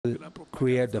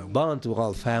create a bond to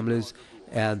all families,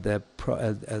 and the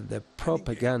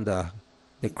propaganda,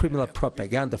 the criminal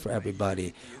propaganda for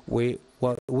everybody. We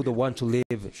would want to live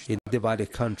in a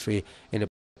divided country, in a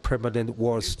permanent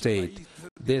war state.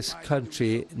 This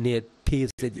country needs peace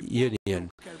and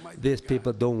union. These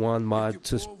people don't want much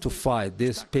to fight.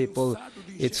 These people,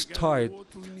 it's tired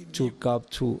to go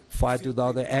to fight with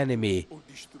other enemy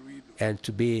and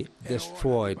to be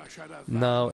destroyed.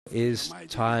 Now is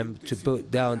time to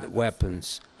put down the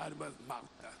weapons.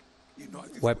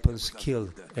 Weapons kill,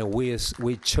 and we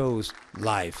chose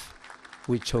life.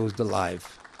 We chose the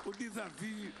life.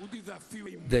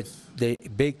 The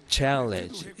big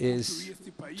challenge is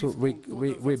to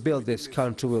rebuild this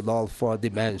country with all four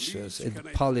dimensions: in the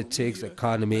politics,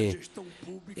 economy,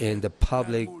 in the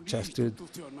public justice,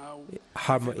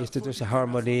 institutional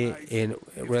harmony, in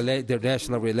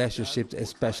international relationships,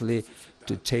 especially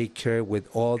to take care with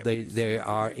all they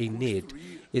are in need.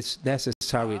 It's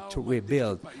necessary to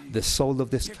rebuild the soul of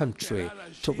this country,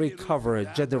 to recover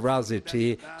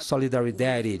generosity,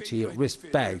 solidarity,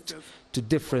 respect to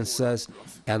differences,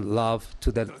 and love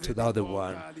to the other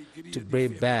one, to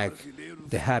bring back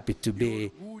the happy to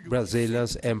be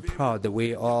Brazilians and proud that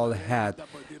we all had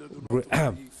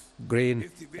green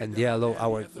and yellow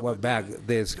our back.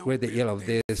 This green and yellow,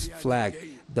 this flag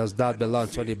does not belong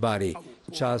to anybody,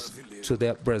 just to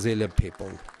the Brazilian people.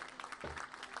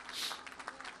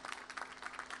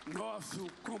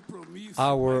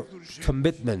 Our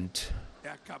commitment,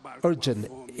 urgent,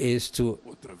 is to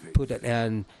put an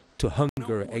end to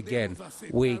hunger again.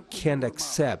 We can't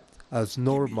accept as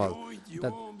normal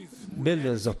that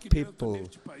millions of people,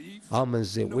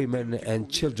 almonds, women and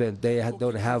children, they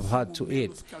don't have what to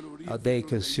eat. They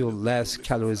consume less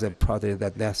calories and protein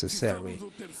than necessary.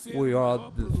 We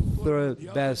are the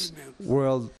third best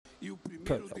world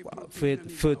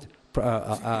food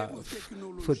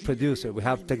producer. We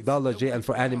have technology, and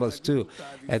for animals too.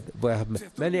 And we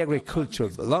have many agriculture,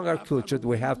 long agriculture.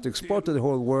 We have to export to the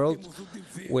whole world.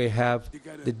 We have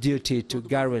the duty to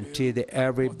guarantee that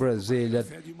every Brazilian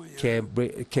can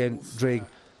drink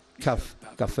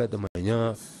café de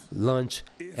mañana, lunch,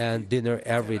 and dinner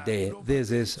every day.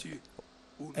 This is,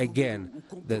 again,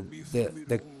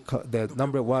 the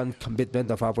number one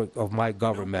commitment of my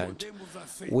government.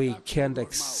 We can't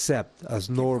accept as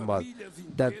normal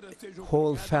that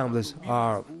whole families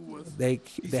they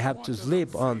have to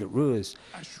sleep on the roofs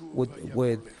with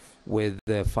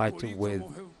fighting with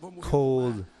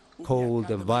cold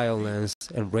and violence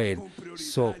and rain.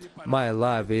 So my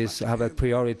life is have a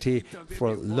priority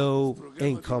for low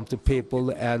income to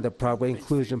people and the proper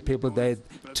inclusion people that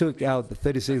took out the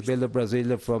 36 billion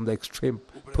Brazilians from the extreme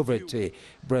poverty.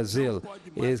 Brazil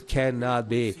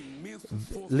cannot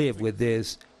live with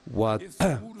this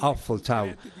awful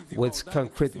time, with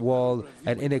concrete wall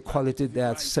and inequality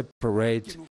that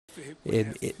separate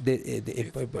in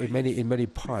many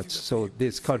parts. So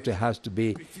this country has to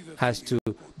be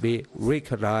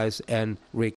recognized and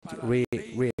recounter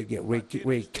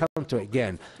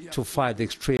again to fight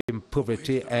extreme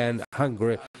poverty and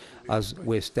hunger as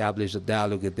we establish a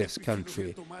dialogue in this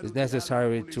country. It's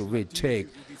necessary to retake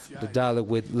the dialogue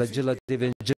with legislative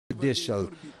and judicial,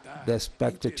 the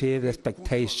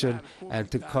expectation, and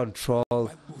to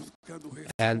control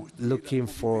and looking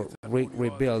for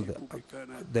rebuild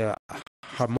the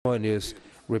harmonious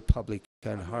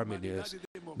Republican harmonious.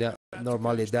 The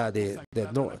normalidade,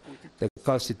 the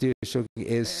Constitution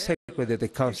is sacred. The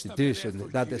Constitution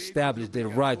that establishes the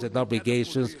rights and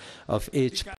obligations of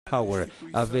each power,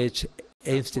 of each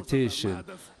institution,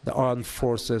 the armed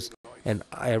forces, and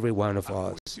every one of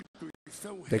us.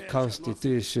 The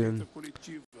Constitution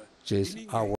is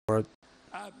our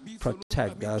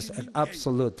protect us, and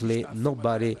absolutely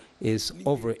nobody is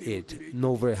over it.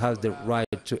 Nobody has the right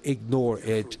to ignore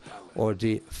it or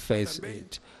deface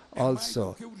it.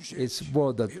 Also, it's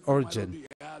more than urgent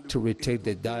to retake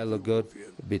the dialogue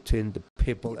between the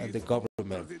people and the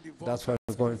government. That's why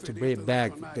we're going to bring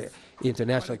back the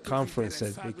international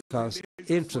conferences, because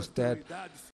interested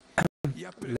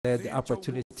led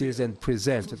opportunities and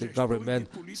present to the government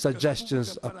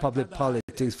suggestions of public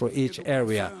politics for each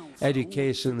area: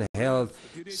 education, health,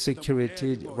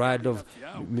 security, right of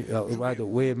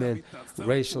women,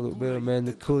 racial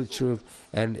women, culture,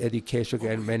 and education,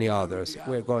 and many others.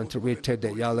 We're going to retake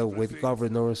the dialogue with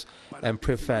governors and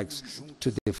prefects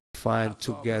to define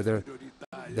together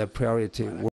the priority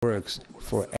works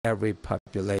for every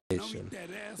population.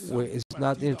 It's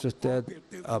not interested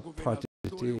of party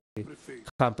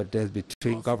competence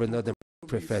between governor and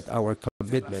prefect. Our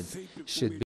commitment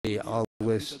should be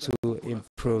always to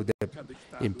improve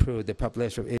the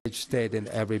population of each state and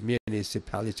every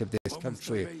municipality of this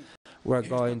country. We're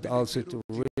going also to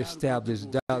reestablish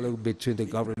dialogue between the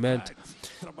government,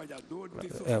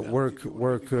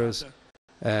 workers,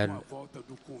 and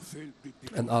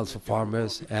also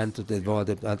farmers, and to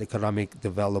develop economic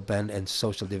development and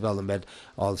social development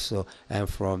also, and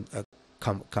from a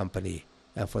company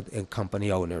and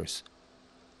company owners,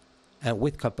 and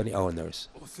with company owners.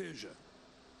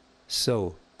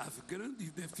 So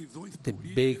the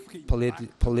big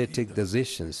political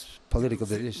decisions,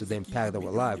 that impact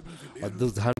our life, of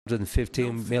those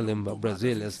 115 million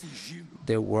Brazilians,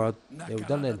 they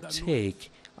don't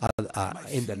take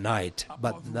in the night,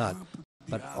 but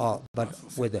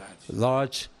with a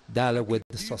large dialogue with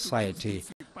the society.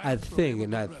 I think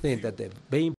that the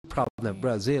main problem of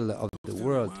Brazil, of the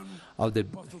world, of the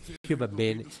human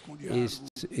being,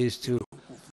 is to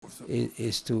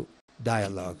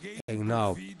dialogue, and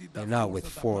now with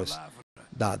force,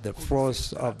 that the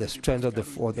force of the strength of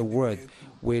the word,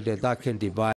 with the dark and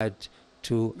divide,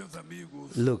 to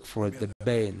look for the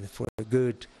bane, for the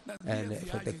good, and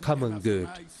for the common good.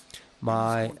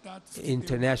 My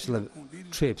international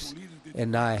trips,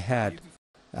 and I had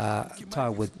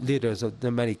talked with leaders of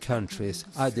the many countries.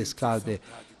 I discovered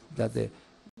that the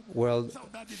world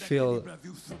feel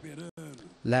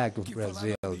lack of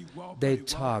Brazil. They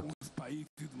talk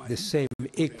the same,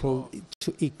 equal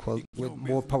to equal, with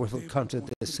more powerful countries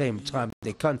at the same time.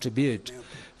 They contribute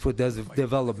for the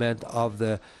development of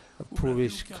the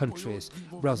poorest countries.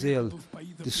 Brazil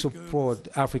to support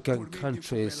African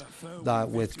countries that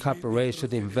with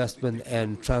cooperation, investment,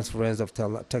 and transference of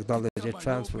technology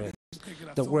transference.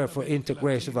 The work for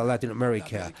integration of Latin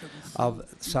America, of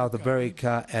South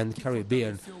America and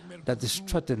Caribbean, that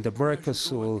strengthen the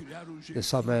Mercosur, the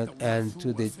summit, and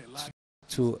to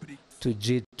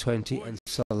G20 and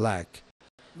SELAC.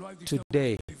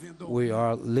 Today, we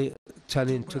are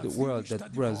telling to the world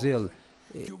that Brazil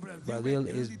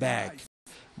is back.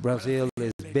 Brazil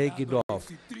is big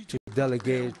enough to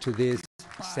delegate to this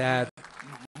sad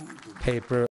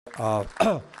paper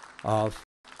of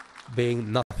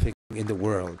being nothing in the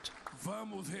world.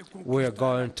 We are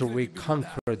going to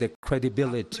reconquer the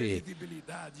credibility,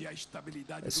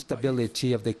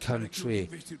 stability of the country,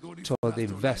 to the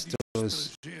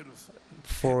investors,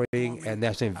 foreign and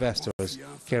national investors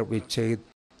can retain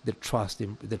the trust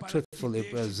in the truthful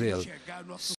in Brazil.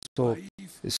 So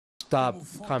stop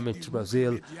coming to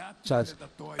Brazil just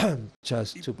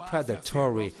to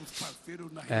predatory,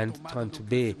 and trying to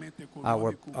be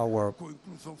our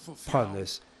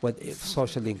partners with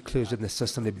social inclusion and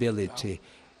sustainability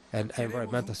and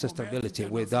environmental sustainability,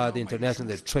 without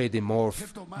international trading more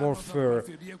fair,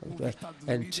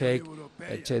 and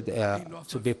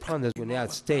to be partners with the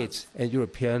United States and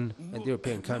European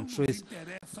countries.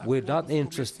 We're not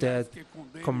interested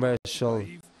commercial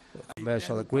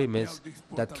agreements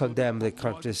that condemn the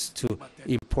countries to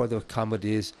import the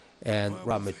commodities and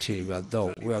raw material.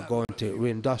 Though we are going to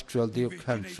reindustrialize the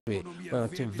country, we are going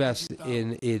to invest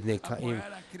in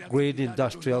green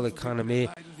industrial economy,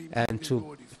 and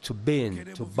to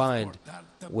bind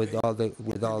with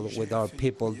our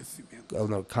people,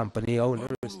 our company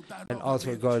owners, and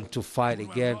also going to fight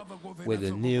again with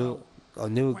a new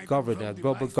governance,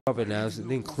 global governance, and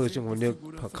the inclusion of new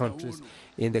countries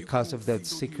in the Council of the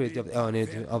Security of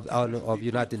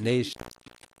United Nations.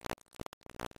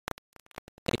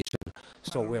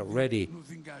 So we are ready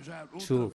to